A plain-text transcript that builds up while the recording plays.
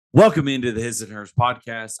Welcome into the His and Hers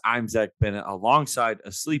podcast. I'm Zach Bennett alongside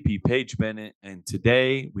a sleepy Paige Bennett. And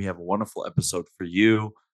today we have a wonderful episode for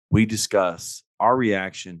you. We discuss our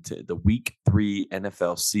reaction to the week 3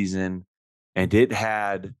 NFL season. And it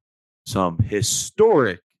had some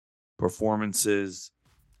historic performances,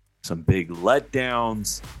 some big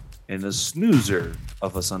letdowns, and a snoozer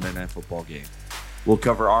of a Sunday night football game. We'll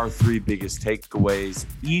cover our 3 biggest takeaways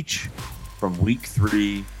each from week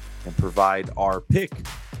 3 and provide our pick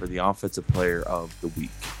for the offensive player of the week.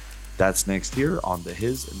 That's next here on the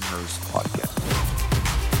His and Hers podcast.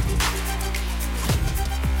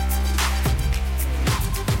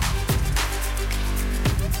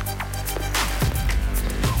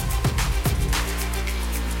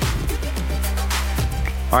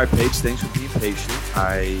 All right, Paige, thanks for being patient.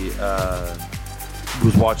 I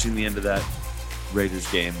was watching the end of that Raiders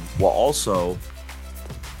game while also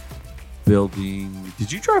building.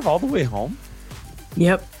 Did you drive all the way home?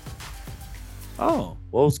 Yep. Oh,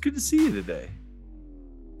 well, it's good to see you today.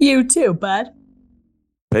 You too, bud.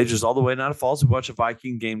 Paige is all the way in Niagara Falls. We watched a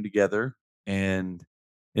Viking game together. And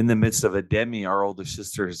in the midst of a Demi, our older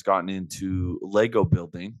sister has gotten into Lego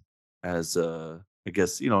building as I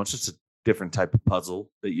guess, it's just a different type of puzzle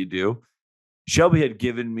that you do. Shelby had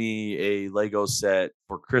given me a Lego set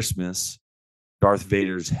for Christmas, Darth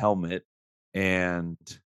Vader's helmet, and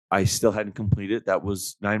I still hadn't completed. That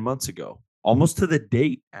was 9 months ago. Almost to the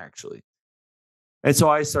date, actually. And so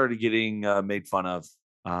I started getting made fun of.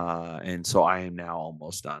 And so I am now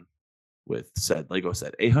almost done with said Lego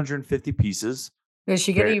set. 850 pieces. Did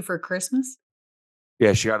she get it you for Christmas?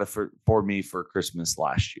 Yeah, she got it for me for Christmas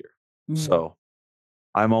last year. Mm-hmm. So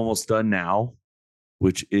I'm almost done now,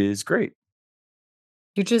 which is great.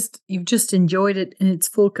 You've just enjoyed it in its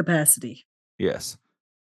full capacity. Yes.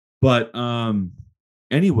 But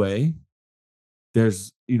anyway,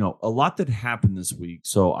 there's, a lot that happened this week.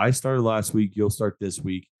 So I started last week. You'll start this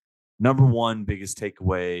week. Number one biggest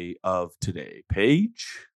takeaway of today,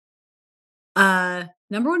 Paige?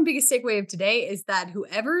 Number one biggest takeaway of today is that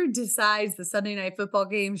whoever decides the Sunday night football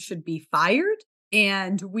game should be fired.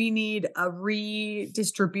 And we need a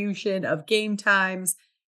redistribution of game times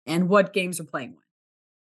and what games are playing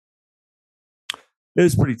when. It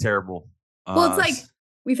was pretty terrible. Well, it's like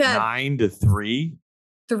we've had 9-3.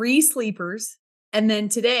 3 sleepers. And then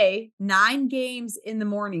today, 9 games in the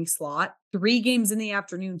morning slot, 3 games in the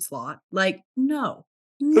afternoon slot. Like, no.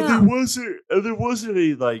 There wasn't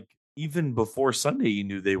a, even before Sunday, you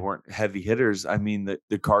knew they weren't heavy hitters. I mean,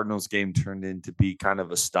 the Cardinals game turned into be kind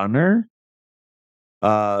of a stunner.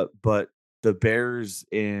 But the Bears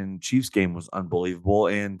and Chiefs game was unbelievable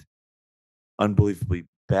and unbelievably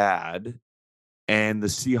bad. And the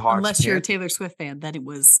Seahawks. Unless you're a Taylor Swift fan, that it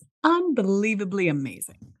was unbelievably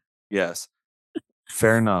amazing. Yes.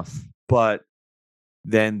 Fair enough. But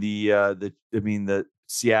then the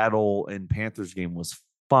Seattle and Panthers game was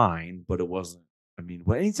fine, but it wasn't. I mean,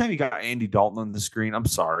 anytime you got Andy Dalton on the screen, I'm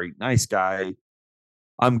sorry. Nice guy.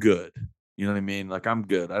 I'm good. You know what I mean? Like, I'm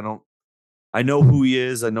good. I know who he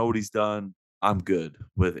is. I know what he's done. I'm good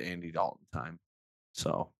with Andy Dalton time.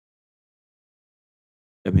 So,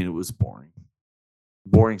 I mean, it was boring.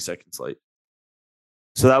 Boring second slate.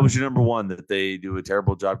 So that was your number one, that they do a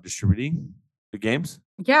terrible job distributing the games?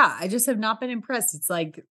 Yeah, I just have not been impressed. It's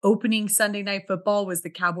like opening Sunday night football was the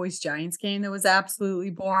Cowboys-Giants game that was absolutely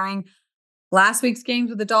boring. Last week's games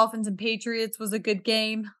with the Dolphins and Patriots was a good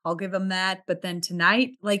game. I'll give them that. But then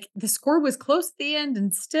tonight, the score was close at the end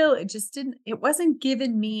and still it wasn't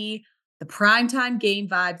giving me the primetime game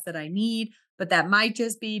vibes that I need. But that might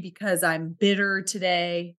just be because I'm bitter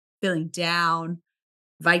today, feeling down.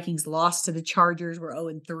 Vikings lost to the Chargers. We're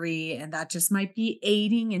 0-3, and that just might be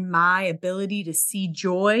aiding in my ability to see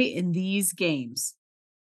joy in these games.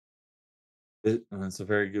 That's a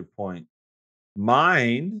very good point.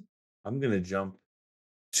 Mine, I'm going to jump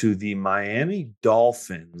to the Miami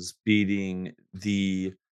Dolphins beating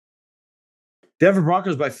the Denver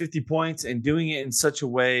Broncos by 50 points and doing it in such a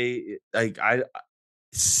way,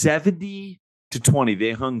 70-20.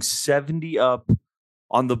 They hung 70 up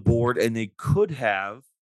on the board, and they could have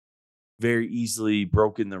very easily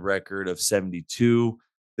broken the record of 72.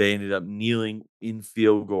 They ended up kneeling in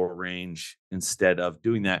field goal range instead of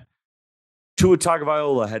doing that. Tua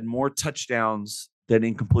Tagovailoa had more touchdowns than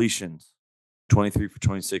incompletions. 23 for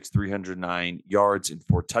 26, 309 yards and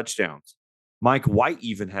 4 touchdowns. Mike White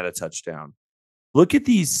even had a touchdown. Look at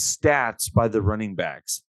these stats by the running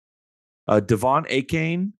backs. Devon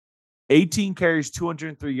Achane, 18 carries,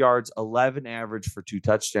 203 yards, 11 average for 2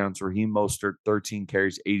 touchdowns. Raheem Mostert, 13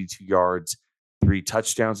 carries, 82 yards, 3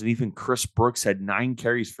 touchdowns. And even Chris Brooks had 9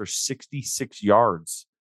 carries for 66 yards.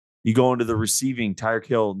 You go into the receiving, Tyreek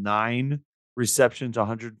Hill, 9 receptions,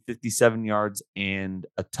 157 yards, and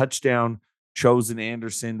a touchdown. Chosen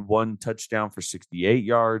Anderson, 1 touchdown for 68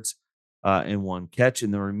 yards and 1 catch.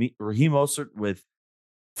 And then Raheem Mostert with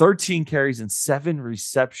 13 carries and 7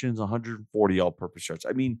 receptions, 140 all-purpose yards.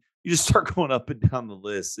 I mean, you just start going up and down the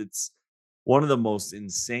list. It's one of the most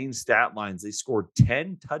insane stat lines. They scored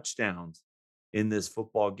 10 touchdowns in this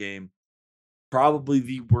football game. Probably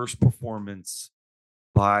the worst performance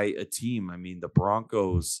by a team. I mean, the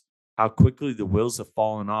Broncos, how quickly the wheels have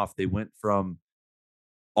fallen off. They went from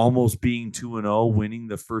almost being 2-0, winning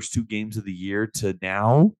the first 2 games of the year, to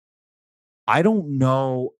now, I don't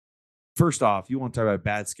know. First off, you want to talk about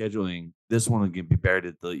bad scheduling. This one can be buried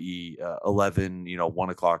at the 11, 1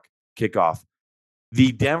 o'clock kickoff.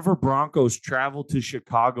 The Denver Broncos travel to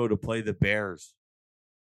Chicago to play the Bears.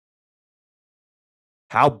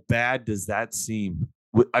 How bad does that seem?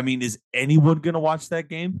 I mean, is anyone going to watch that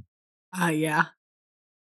game? Yeah.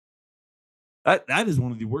 That is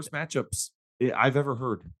one of the worst matchups I've ever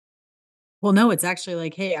heard. Well, no, it's actually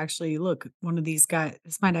like, hey, actually, look, one of these guys,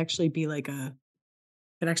 this might actually be like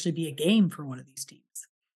could actually be a game for one of these teams.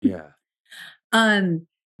 Yeah. Pretty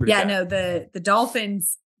bad. no, the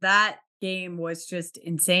Dolphins, that game was just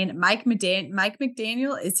insane. Mike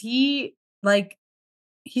McDaniel, is he like,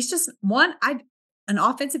 he's just an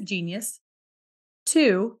offensive genius.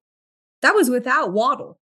 2, that was without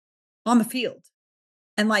Waddle on the field.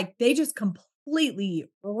 And like, they just completely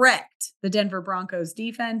wrecked the Denver Broncos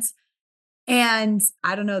defense. And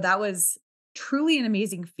I don't know, that was truly an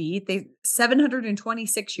amazing feat. They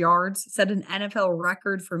 726 yards, set an NFL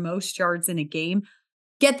record for most yards in a game.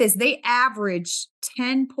 Get this, they averaged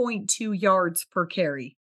 10.2 yards per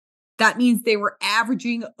carry. That means they were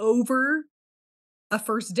averaging over a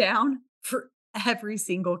first down for every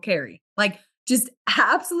single carry. Like, just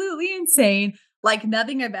absolutely insane. Like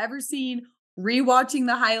nothing I've ever seen. Rewatching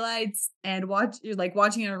the highlights and watching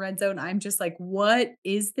it in a red zone, I'm just like, what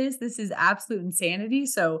is this? This is absolute insanity.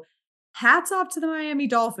 So hats off to the Miami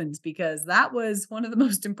Dolphins, because that was one of the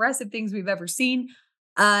most impressive things we've ever seen.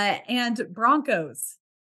 And Broncos,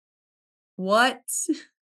 what is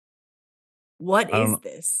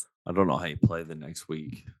this? I don't know how you play the next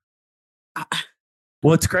week.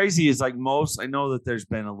 What's crazy is like I know that there's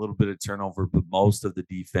been a little bit of turnover, but most of the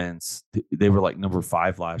defense, they were like number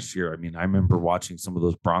 5 last year. I mean, I remember watching some of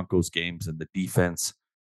those Broncos games, and the defense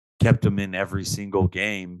kept them in every single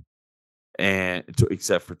game, and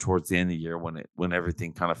except for towards the end of the year when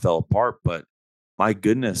everything kind of fell apart. But my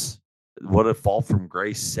goodness, what a fall from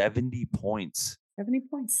grace! 70 points. 70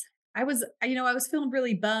 points. I was feeling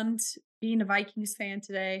really bummed being a Vikings fan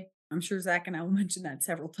today. I'm sure Zach and I will mention that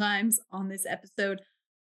several times on this episode.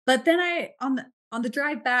 But then on the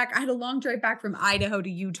drive back, I had a long drive back from Idaho to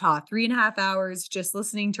Utah, 3.5 hours, just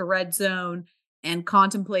listening to Red Zone and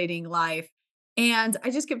contemplating life. And I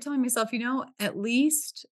just kept telling myself, at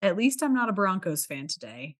least I'm not a Broncos fan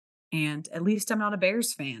today. And at least I'm not a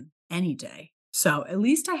Bears fan any day. So at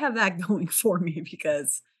least I have that going for me,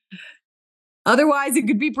 because otherwise it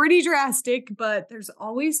could be pretty drastic. But there's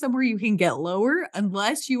always somewhere you can get lower,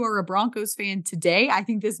 unless you are a Broncos fan today. I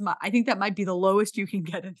think that might be the lowest you can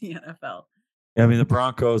get in the NFL. I mean, the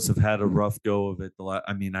Broncos have had a rough go of it. I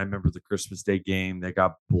remember the Christmas Day game. They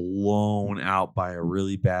got blown out by a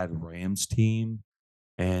really bad Rams team,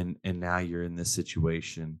 and now you're in this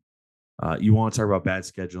situation. You want to talk about bad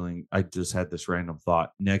scheduling? I just had this random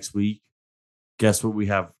thought. Next week, guess what we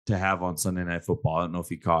have to have on Sunday Night Football? I don't know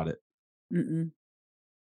if you caught it. Mm-mm.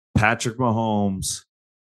 Patrick Mahomes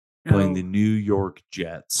playing the New York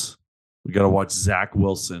Jets. We got to watch Zach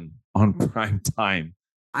Wilson on prime time.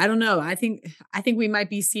 I don't know. I think we might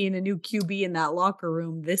be seeing a new QB in that locker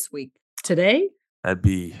room this week. Today? That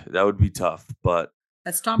would be tough. But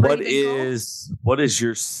that's Tom Brady. What is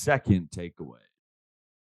your second takeaway?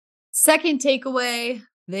 Second takeaway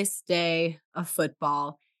this day of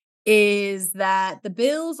football is that the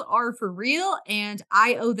Bills are for real, and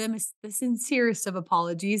I owe them the sincerest of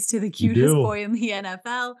apologies to the cutest boy in the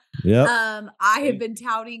NFL. Yep. I have been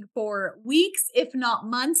touting for weeks, if not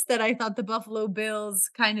months, that I thought the Buffalo Bills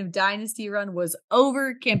kind of dynasty run was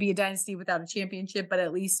over. Can't be a dynasty without a championship, but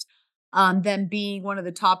at least them being one of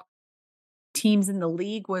the top teams in the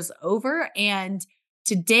league was over. And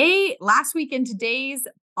last week and today's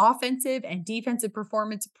offensive and defensive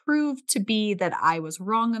performance proved to be that I was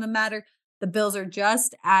wrong on the matter. The Bills are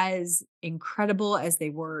just as incredible as they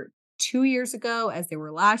were 2 years ago, as they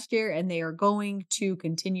were last year, and they are going to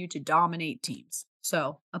continue to dominate teams.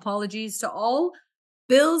 So apologies to all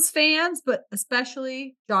Bills fans, but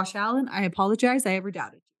especially Josh Allen. I apologize. I ever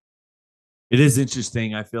doubted you. It is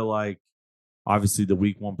interesting. I feel like Obviously, the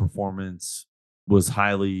week one performance was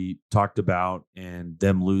highly talked about, and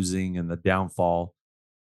them losing and the downfall.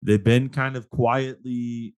 They've been kind of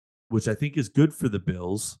quietly, which I think is good for the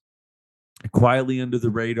Bills, quietly under the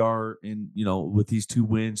radar. And, with these two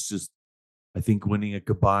wins, just I think winning a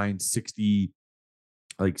combined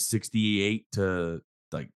 68 to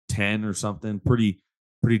like 10 or something. Pretty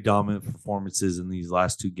dominant performances in these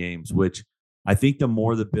last two games, which I think the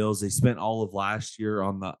more the Bills, they spent all of last year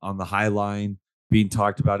on the high line, being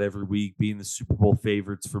talked about every week, being the Super Bowl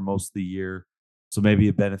favorites for most of the year. So maybe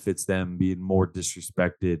it benefits them being more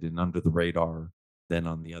disrespected and under the radar than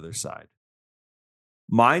on the other side.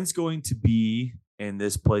 Mine's going to be, and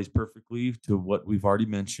this plays perfectly to what we've already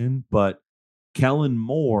mentioned, but Kellen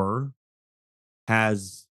Moore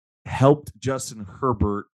has helped Justin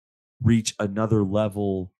Herbert reach another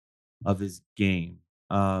level of his game.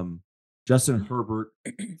 Justin Herbert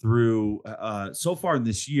threw so far in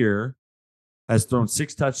this year has thrown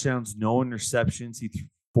 6 touchdowns, no interceptions. He threw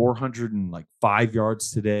 405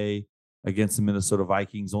 yards today against the Minnesota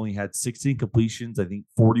Vikings. Only had 16 completions. I think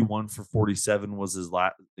 41 for 47 was his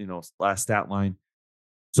last stat line.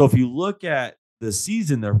 So if you look at the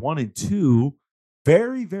season, they're 1-2,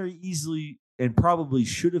 very, very easily, and probably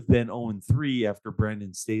should have been 0-3 after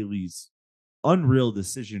Brandon Staley's unreal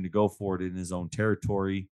decision to go for it in his own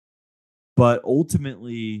territory. But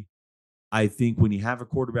ultimately, I think when you have a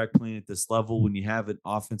quarterback playing at this level, when you have an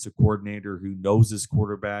offensive coordinator who knows his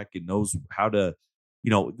quarterback and knows how to,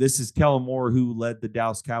 this is Kellen Moore, who led the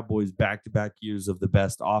Dallas Cowboys back-to-back years of the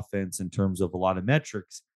best offense in terms of a lot of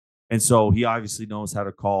metrics. And so he obviously knows how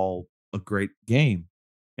to call a great game.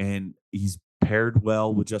 And he's paired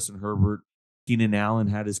well with Justin Herbert. Keenan Allen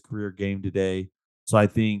had his career game today. So I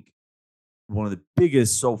think one of the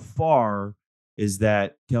biggest so far is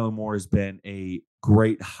that Kellen Moore has been a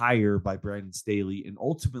great hire by Brandon Staley, and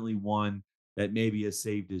ultimately one that maybe has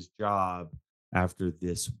saved his job after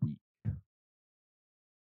this week.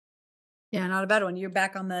 Yeah, not a bad one. You're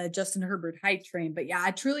back on the Justin Herbert hype train. But yeah,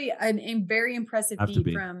 truly a very impressive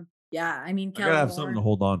feat from, I mean, I gotta Kellen have Moore. something to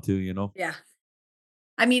hold on to. Yeah.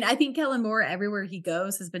 I mean, I think Kellen Moore, everywhere he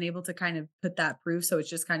goes, has been able to kind of put that proof. So it's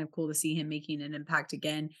just kind of cool to see him making an impact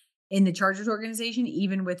again in the Chargers organization,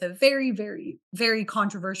 even with a very, very, very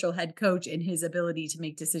controversial head coach and his ability to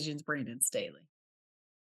make decisions, Brandon Staley.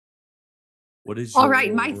 What is All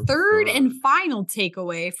right, my third and final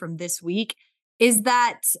takeaway from this week is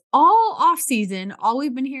that all offseason, all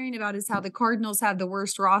we've been hearing about is how the Cardinals have the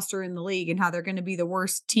worst roster in the league and how they're going to be the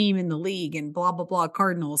worst team in the league and blah, blah, blah,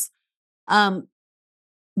 Cardinals.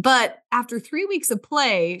 But after 3 weeks of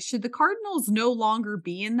play, should the Cardinals no longer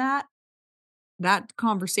be in that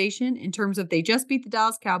conversation in terms of they just beat the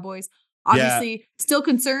Dallas Cowboys? Obviously, still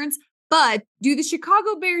concerns, but do the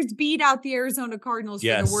Chicago Bears beat out the Arizona Cardinals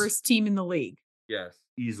for the worst team in the league? Yes,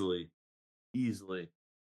 easily.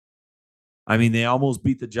 I mean, they almost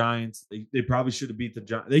beat the Giants. They probably should have beat the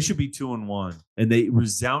Giants. They should be 2-1. And they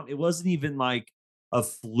resound. It wasn't even like a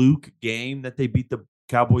fluke game that they beat the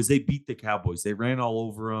Cowboys. They beat the Cowboys. They ran all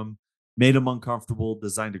over them, made them uncomfortable,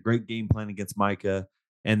 designed a great game plan against Micah.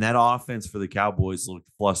 And that offense for the Cowboys looked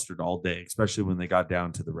flustered all day, especially when they got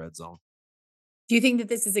down to the red zone. Do you think that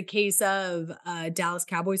this is a case of Dallas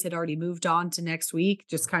Cowboys had already moved on to next week,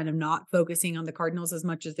 just kind of not focusing on the Cardinals as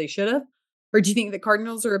much as they should have? Or do you think the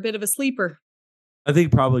Cardinals are a bit of a sleeper? I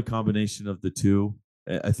think probably a combination of the two.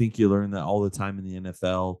 I think you learn that all the time in the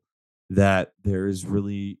NFL, that there is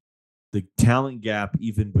really the talent gap,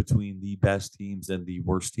 even between the best teams and the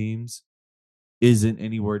worst teams, isn't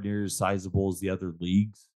anywhere near as sizable as the other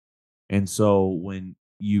leagues. And so when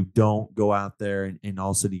you don't go out there and all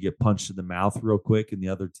of a sudden you get punched in the mouth real quick, and the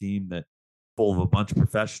other team that full of a bunch of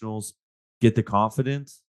professionals get the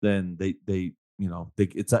confidence, then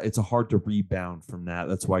it's a hard to rebound from that.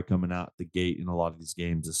 That's why coming out the gate in a lot of these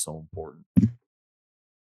games is so important.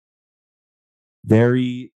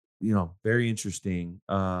 Very interesting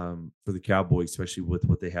for the Cowboys, especially with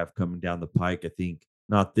what they have coming down the pike. I think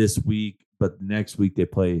not this week, but the next week they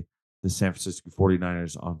play the San Francisco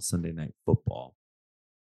 49ers on Sunday Night Football.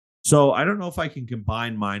 So I don't know if I can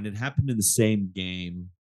combine mine. It happened in the same game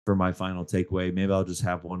for my final takeaway. Maybe I'll just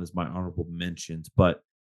have one as my honorable mentions. But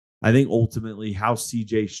I think ultimately how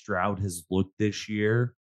CJ Stroud has looked this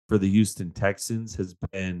year for the Houston Texans has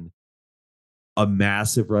been a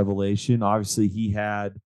massive revelation. Obviously,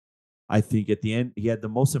 I think at the end, he had the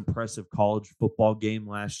most impressive college football game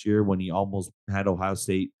last year when he almost had Ohio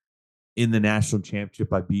State in the national championship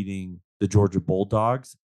by beating the Georgia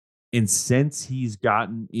Bulldogs. And since he's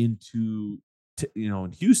gotten into,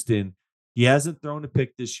 in Houston, he hasn't thrown a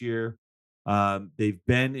pick this year. They've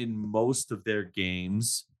been in most of their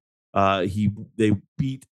games. They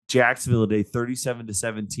beat Jacksonville today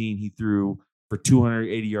 37-17. He threw for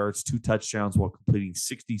 280 yards, 2 touchdowns while completing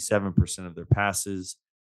 67% of their passes.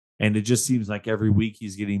 And it just seems like every week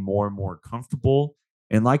he's getting more and more comfortable.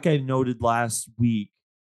 And like I noted last week,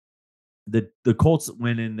 the Colts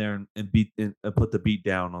went in there and put the beat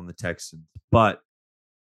down on the Texans. But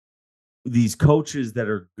these coaches that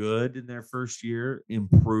are good in their first year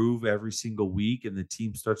improve every single week, and the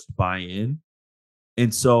team starts to buy in.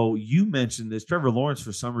 And so you mentioned this. Trevor Lawrence,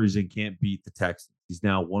 for some reason, can't beat the Texans. He's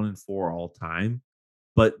now 1-4 all time.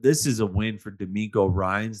 But this is a win for D'Amico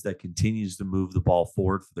Ryans that continues to move the ball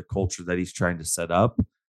forward for the culture that he's trying to set up.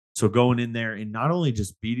 So going in there and not only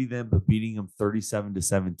just beating them, but beating them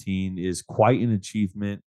 37-17 is quite an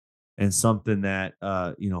achievement and something that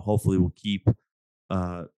hopefully will keep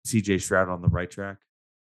CJ Stroud on the right track.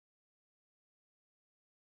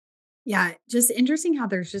 Yeah, just interesting how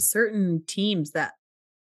there's just certain teams that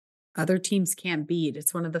other teams can't beat.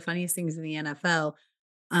 It's one of the funniest things in the NFL.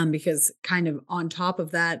 Because kind of on top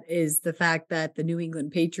of that is the fact that the New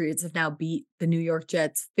England Patriots have now beat the New York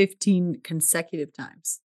Jets 15 consecutive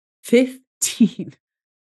times. 15.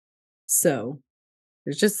 So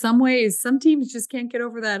there's just some ways, some teams just can't get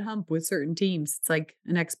over that hump with certain teams. It's like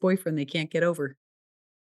an ex-boyfriend they can't get over.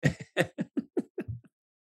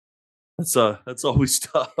 That's always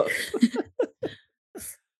tough.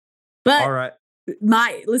 But all right.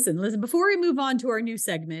 Listen, before we move on to our new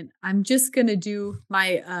segment, I'm just going to do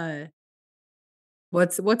my,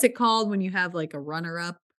 what's it called when you have like a runner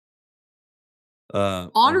up?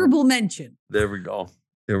 Honorable mention. There we go.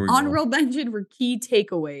 Honorable mention for key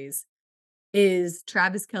takeaways is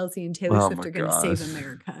Travis Kelce and Taylor Swift are going to save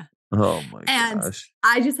America. Oh my gosh.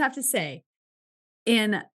 I just have to say,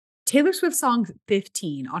 in Taylor Swift's song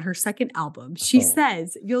 15 on her second album, she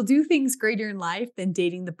says, "You'll do things greater in life than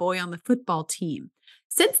dating the boy on the football team."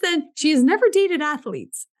 Since then, she has never dated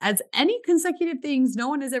athletes. As any consecutive things, no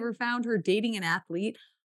one has ever found her dating an athlete,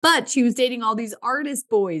 but she was dating all these artist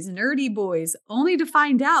boys, nerdy boys, only to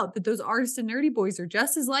find out that those artist and nerdy boys are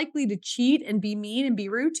just as likely to cheat and be mean and be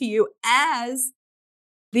rude to you as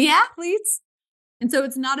the athletes. And so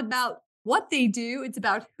it's not about what they do, it's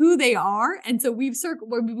about who they are. And so we've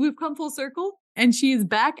come full circle, and she is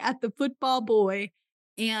back at the football boy.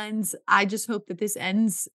 And I just hope that this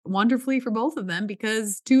ends wonderfully for both of them,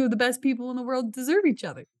 because two of the best people in the world deserve each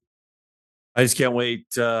other. I just can't wait,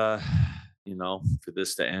 for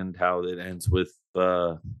this to end how it ends with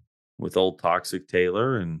old Toxic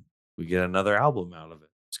Taylor, and we get another album out of it.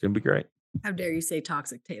 It's going to be great. How dare you say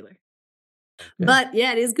Toxic Taylor? Okay. But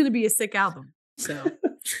yeah, it is going to be a sick album. So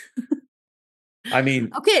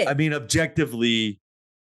okay. Objectively,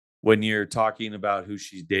 when you're talking about who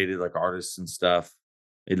she's dated, like artists and stuff,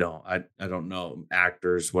 I don't know,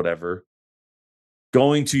 actors, whatever.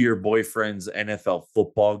 Going to your boyfriend's NFL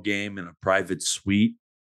football game in a private suite,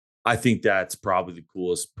 I think that's probably the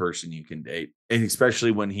coolest person you can date. And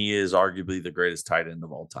especially when he is arguably the greatest tight end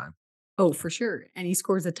of all time. Oh, for sure. And he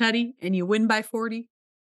scores a tutty and you win by 40.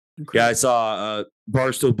 Incredible. Yeah, I saw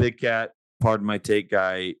Barstool Big Cat, pardon my take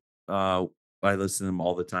guy. I listen to him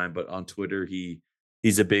all the time, but on Twitter,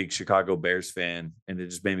 he's a big Chicago Bears fan. And it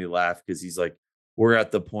just made me laugh because he's like, we're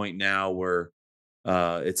at the point now where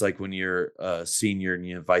it's like when you're a senior and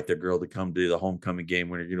you invite the girl to come to the homecoming game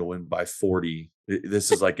when you're going to win by 40.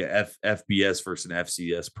 This is like a FBS versus an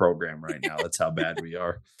FCS program right now. That's how bad we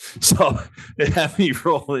are. So it had me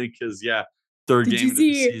rolling because, third game of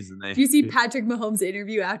the season. Did you see Patrick Mahomes'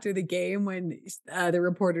 interview after the game when the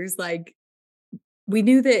reporter's like, we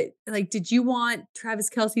knew that, like, did you want Travis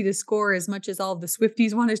Kelce to score as much as all of the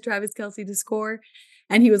Swifties wanted Travis Kelce to score?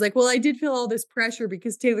 And he was like, well, I did feel all this pressure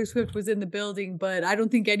because Taylor Swift was in the building, but I don't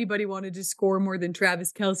think anybody wanted to score more than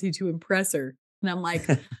Travis Kelce to impress her. And I'm like,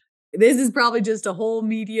 this is probably just a whole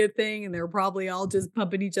media thing, and they're probably all just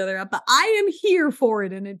pumping each other up. But I am here for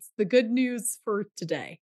it, and it's the good news for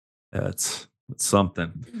today. That's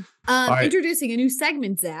something. Introducing a new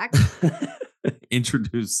segment, Zach.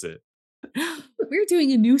 Introduce it. We're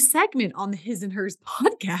doing a new segment on the His and Hers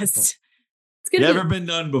podcast. It's never been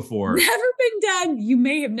done before. Never been done. You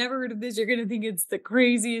may have never heard of this. You're going to think it's the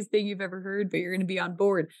craziest thing you've ever heard, but you're going to be on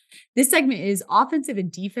board. This segment is Offensive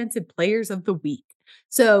and Defensive Players of the Week.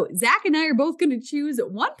 So Zach and I are both going to choose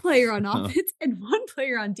one player on offense and one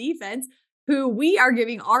player on defense who we are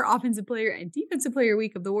giving our Offensive Player and Defensive Player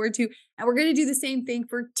Week of the Award to. And we're going to do the same thing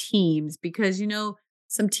for teams because,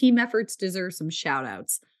 some team efforts deserve some shout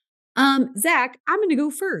outs. Zach, I'm going to go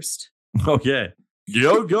first. Okay.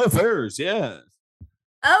 Go first. Yeah.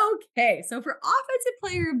 Okay. So for Offensive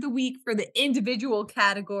Player of the Week for the individual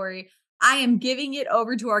category, I am giving it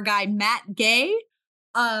over to our guy, Matt Gay.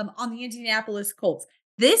 on the Indianapolis Colts.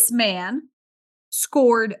 This man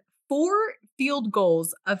scored 4 field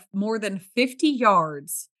goals of more than 50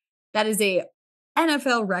 yards. That is a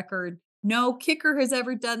NFL record. No kicker has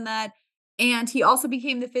ever done that. And he also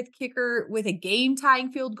became the 5th kicker with a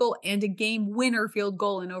game-tying field goal and a game-winner field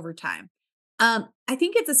goal in overtime. I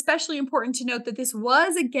think it's especially important to note that this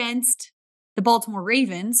was against the Baltimore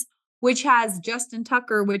Ravens, which has Justin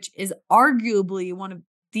Tucker, which is arguably one of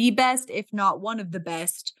the best, if not one of the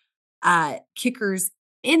best, kickers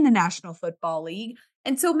in the National Football League.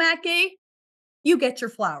 And so, Matt Gay, you get your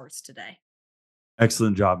flowers today.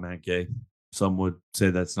 Excellent job, Matt Gay. Some would say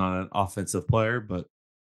that's not an offensive player, but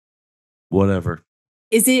whatever.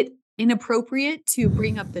 Is it inappropriate to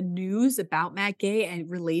bring up the news about Matt Gay and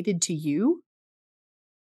related to you?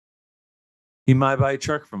 He might buy a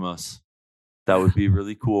truck from us. That would be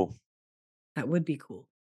really cool. That would be cool.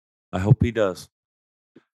 I hope he does.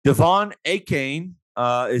 Devon Achane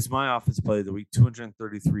is my offensive player of the week.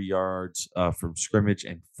 233 yards from scrimmage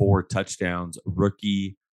and 4 touchdowns.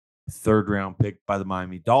 Rookie, 3rd-round pick by the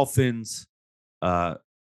Miami Dolphins.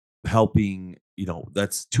 Helping,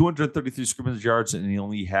 that's 233 scrimmage yards, and he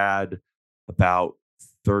only had about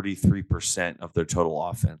 33% of their total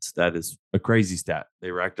offense. That is a crazy stat.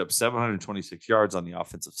 They racked up 726 yards on the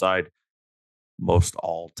offensive side, most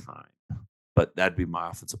all time. But that'd be my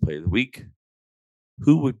offensive player of the week.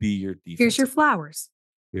 Who would be your defense? Here's your flowers.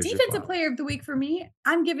 Defensive player of the week for me,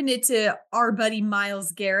 I'm giving it to our buddy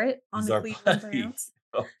Myles Garrett on the Cleveland Browns.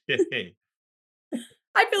 Okay.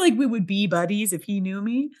 I feel like we would be buddies if he knew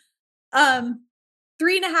me.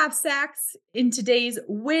 3.5 sacks in today's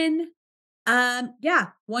win.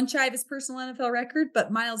 One shy of his personal NFL record,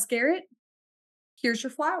 but Myles Garrett, here's your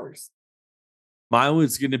flowers. Mine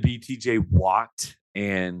was going to be TJ Watt,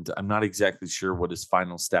 and I'm not exactly sure what his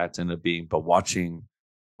final stats end up being, but watching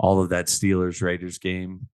all of that Steelers-Raiders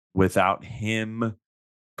game without him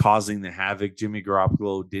causing the havoc, Jimmy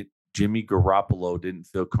Garoppolo didn't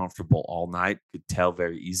feel comfortable all night, could tell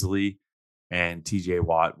very easily, and TJ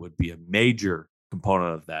Watt would be a major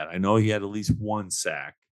component of that. I know he had at least 1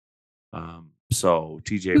 sack. So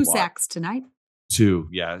TJ Watt. 2 sacks tonight. 2,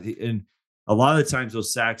 yeah. And a lot of the times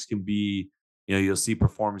those sacks can be, you'll see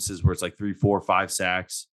performances where it's like 3, 4, 5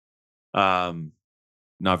 sacks. Not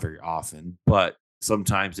very often, but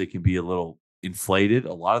sometimes it can be a little inflated.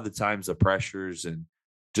 A lot of the times the pressures and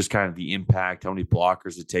just kind of the impact, how many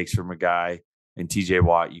blockers it takes from a guy. And TJ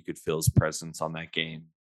Watt, you could feel his presence on that game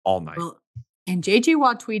all night. Well, and JJ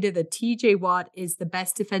Watt tweeted that TJ Watt is the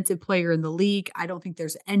best defensive player in the league. I don't think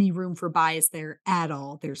there's any room for bias there at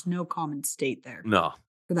all. There's no common state there. No.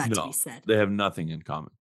 For that to be said. They have nothing in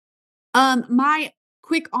common. My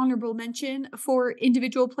quick honorable mention for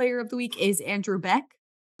individual player of the week is Andrew Beck,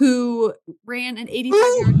 who ran an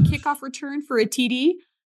 85-yard kickoff return for a TD.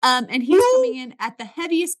 And he's coming in at the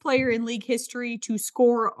heaviest player in league history to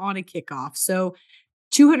score on a kickoff. So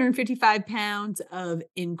 255 pounds of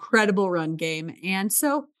incredible run game. And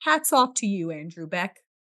so hats off to you, Andrew Beck.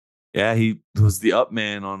 Yeah, he was the up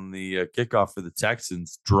man on the kickoff for the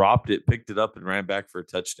Texans, dropped it, picked it up, and ran back for a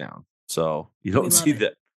touchdown. So you don't see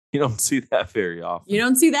that. You don't see that very often. You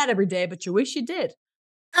don't see that every day, but you wish you did.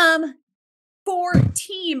 For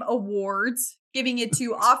team awards, giving it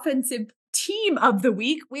to offensive team of the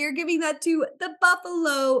week, we are giving that to the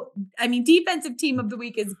defensive team of the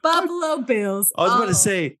week is Buffalo Bills. I was about to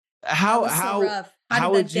say, how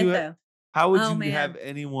would you have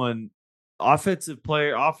anyone offensive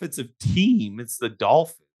team? It's the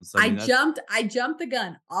Dolphins. I jumped the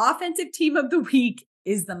gun. Offensive team of the week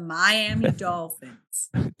is the Miami Dolphins.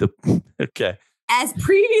 Okay. As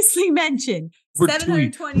previously mentioned, we're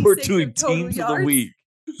doing teams of the week.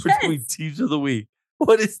 Yes. We're doing teams of the week.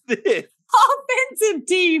 What is this? Offensive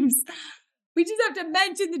teams. We just have to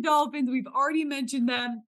mention the Dolphins. We've already mentioned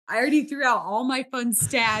them. I already threw out all my fun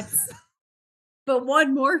stats. But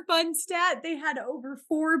one more fun stat, they had over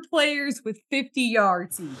 4 players with 50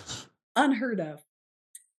 yards each. Unheard of.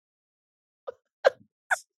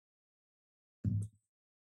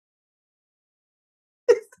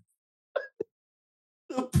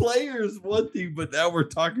 The players one thing, but now we're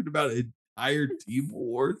talking about entire team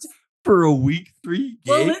awards for a week 3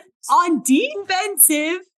 game. Well, on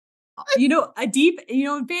defensive,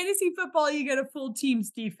 in fantasy football, you get a full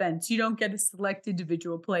team's defense. You don't get to select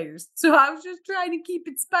individual players. So I was just trying to keep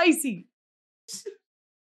it spicy.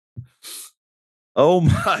 Oh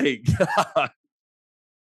my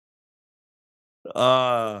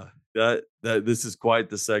God. That this is quite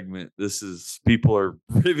the segment. People are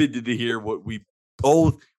riveted to hear what we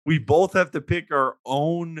both have to pick our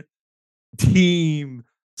own team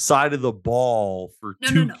side of the ball for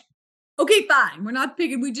No. Okay, fine. We're not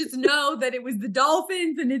picking. We just know that it was the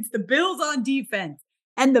Dolphins and it's the Bills on defense.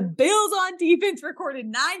 And the Bills on defense recorded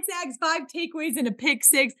 9 sacks, 5 takeaways, and a pick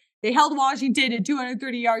six. They held Washington at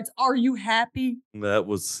 230 yards. Are you happy? That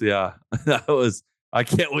was, I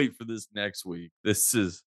can't wait for this next week.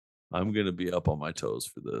 I'm going to be up on my toes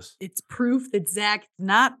for this. It's proof that Zach is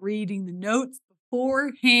not reading the notes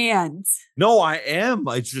beforehand. No, I am.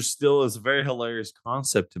 It just still is a very hilarious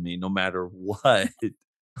concept to me, no matter what.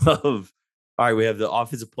 All right, we have the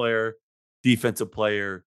offensive player, defensive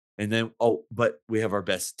player, and then but we have our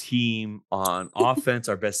best team on offense,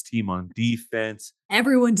 our best team on defense.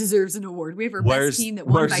 Everyone deserves an award. We have our best team that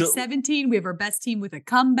won by 17. We have our best team with a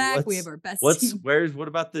comeback. We have our best team. What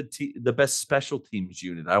about the best special teams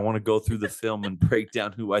unit? I want to go through the film and break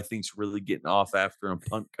down who I think's really getting off after a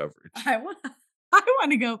punt coverage. I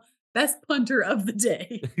want to go best punter of the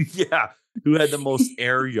day. Yeah, who had the most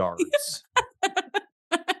air yards?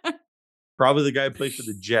 Probably the guy who played for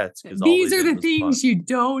the Jets. These are the things you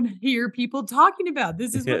don't hear people talking about.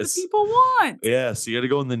 This is what the people want. Yeah, so you got to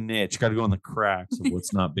go in the niche. Got to go in the cracks of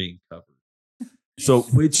what's not being covered. So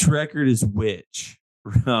which record is which?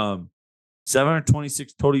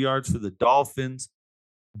 726 total yards for the Dolphins.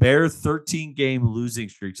 Bears 13-game losing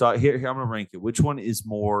streak. So here I'm going to rank it. Which one is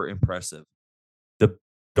more impressive? The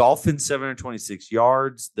Dolphins 726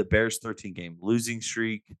 yards. The Bears 13-game losing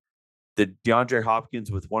streak. The DeAndre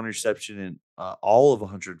Hopkins with 1 reception in all of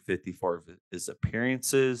 154 of his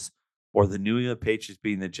appearances, or the New England Patriots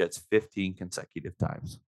beating the Jets 15 consecutive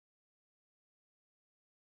times.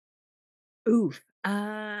 Oof.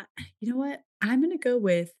 You know what? I'm going to go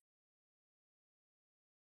with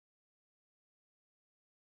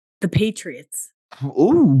the Patriots.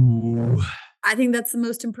 Ooh. I think that's the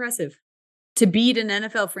most impressive. To beat an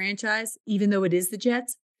NFL franchise, even though it is the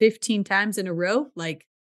Jets, 15 times in a row, like,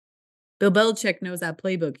 Bill Belichick knows that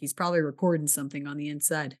playbook. He's probably recording something on the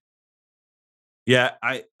inside. Yeah,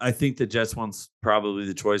 I think the Jets one's probably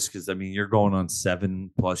the choice because, I mean, you're going on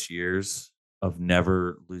 7+ years of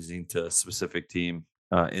never losing to a specific team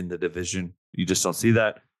in the division. You just don't see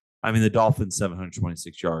that. I mean, the Dolphins'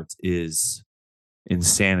 726 yards is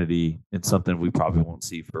insanity. It's something we probably won't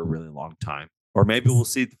see for a really long time. Or maybe we'll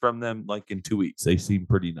see it from them like in 2 weeks. They seem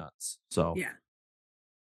pretty nuts. So yeah.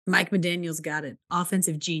 Mike McDaniel's got it.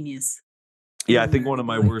 Offensive genius. Yeah, I think one of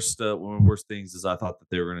my worst things is I thought that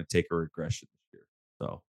they were going to take a regression this year.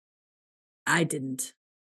 So I didn't.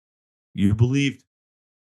 You believed?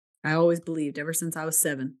 I always believed ever since I was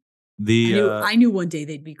 7. I knew one day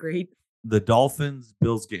they'd be great. The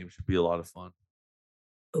Dolphins-Bills game should be a lot of fun.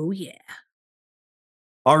 Oh, yeah.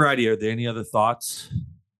 All righty. Are there any other thoughts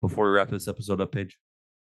before we wrap this episode up, Paige?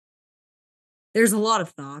 There's a lot of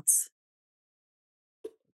thoughts.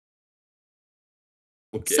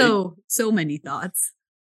 Okay. So many thoughts.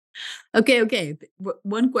 Okay.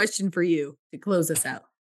 One question for you to close us out.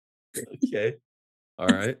 Okay. All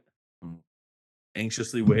right. I'm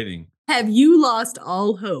anxiously waiting. Have you lost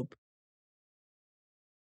all hope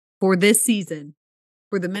for this season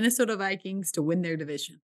for the Minnesota Vikings to win their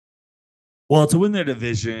division? Well, to win their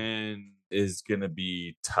division is going to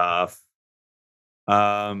be tough.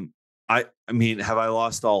 I mean, have I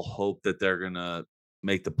lost all hope that they're going to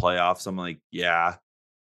make the playoffs? I'm like, yeah.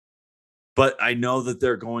 But I know that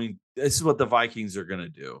this is what the Vikings are going to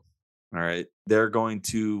do. All right. They're going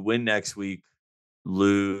to win next week,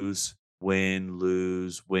 lose, win,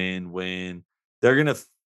 lose, win, win. They're going to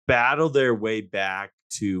battle their way back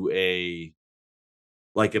to a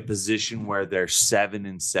position where they're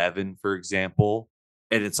 7-7, for example.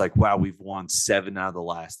 And it's like, wow, we've won 7 out of the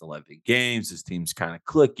last 11 games. This team's kind of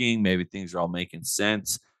clicking. Maybe things are all making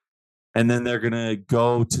sense. And then they're going to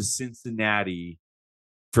go to Cincinnati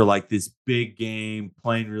for this big game,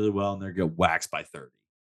 playing really well, and they're going to get waxed by 30.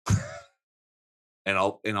 and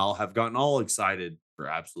I'll have gotten all excited for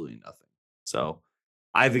absolutely nothing. So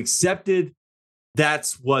I've accepted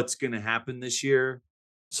that's what's going to happen this year.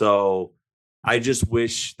 So I just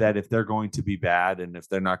wish that if they're going to be bad and if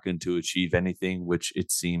they're not going to achieve anything, which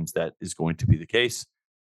it seems that is going to be the case,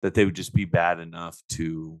 that they would just be bad enough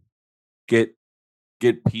to get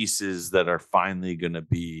pieces that are finally going to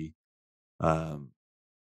be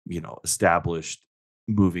established,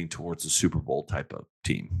 moving towards a Super Bowl type of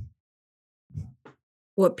team.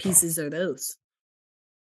 What pieces are those?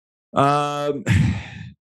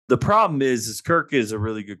 The problem is Kirk is a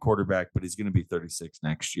really good quarterback, but he's going to be 36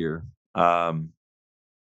 next year.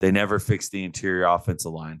 They never fixed the interior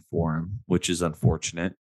offensive line for him, which is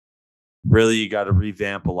unfortunate. Really, you got to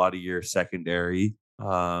revamp a lot of your secondary.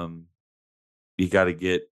 You got to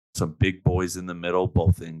get some big boys in the middle,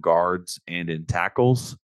 both in guards and in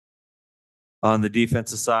tackles. on the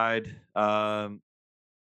defensive side. So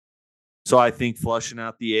I think flushing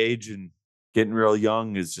out the age and getting real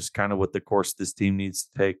young is just kind of what the course this team needs to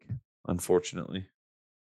take, unfortunately.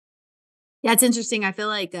 Yeah, it's interesting. I feel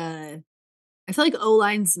like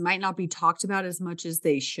O-lines might not be talked about as much as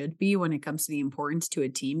they should be when it comes to the importance to a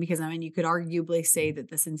team because, I mean, you could arguably say that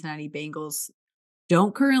the Cincinnati Bengals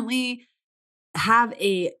don't currently have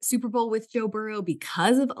a Super Bowl with Joe Burrow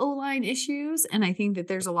because of O-line issues, and I think that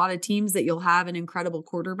there's a lot of teams that you'll have an incredible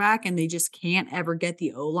quarterback, and they just can't ever get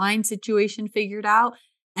the O-line situation figured out,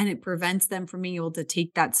 and it prevents them from being able to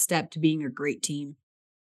take that step to being a great team.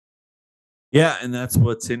 Yeah, and that's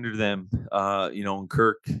what's hindered them. And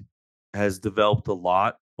Kirk has developed a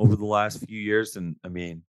lot over the last few years. And I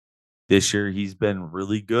mean, this year he's been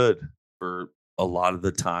really good for a lot of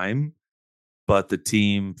the time, but the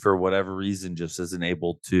team, for whatever reason, just isn't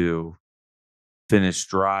able to finish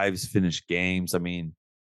drives, finish games. I mean,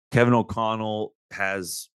 Kevin O'Connell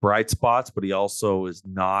has bright spots, but he also is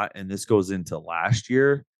not, and this goes into last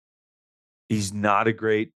year, he's not a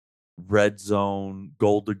great red zone,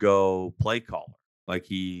 goal to go play caller. Like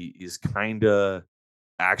he is kind of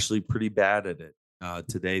actually pretty bad at it.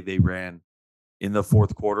 Today they ran in the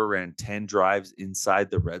fourth quarter, ran 10 drives inside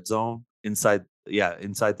the red zone, inside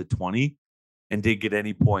the 20, and didn't get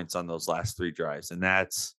any points on those last 3 drives. And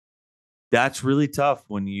that's really tough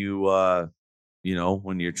when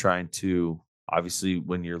when you're trying to, obviously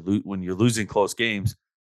when you're losing close games,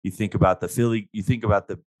 you think about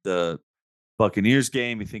the Buccaneers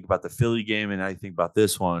game, you think about the Philly game, and I think about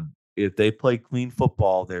this one. If they play clean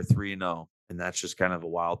football, they're 3-0. And that's just kind of a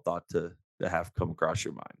wild thought to have come across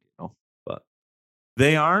your mind. But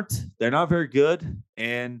they aren't. They're not very good,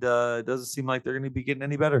 and it doesn't seem like they're going to be getting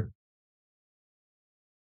any better.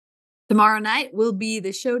 Tomorrow night will be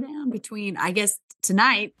the showdown between, I guess,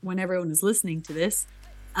 tonight, when everyone is listening to this,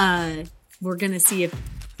 we're going to see if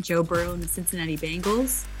Joe Burrow and the Cincinnati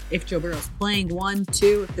Bengals, if Joe Burrow's playing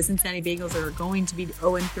 1-2, if the Cincinnati Bengals are going to be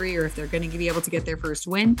 0-3, or if they're going to be able to get their first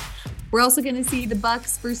win. We're also going to see the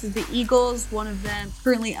Bucs versus the Eagles, one of them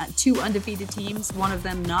currently 2 undefeated teams, one of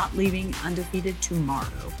them not leaving undefeated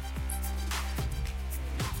tomorrow.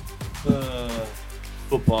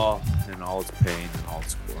 Football and all its pain and all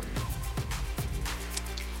its glory.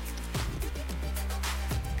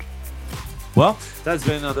 Well, that's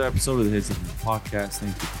been another episode of the Hits of the Podcast.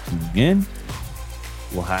 Thank you for tuning in.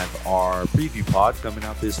 We'll have our preview pod coming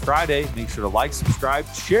out this Friday. Make sure to like, subscribe,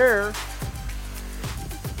 share,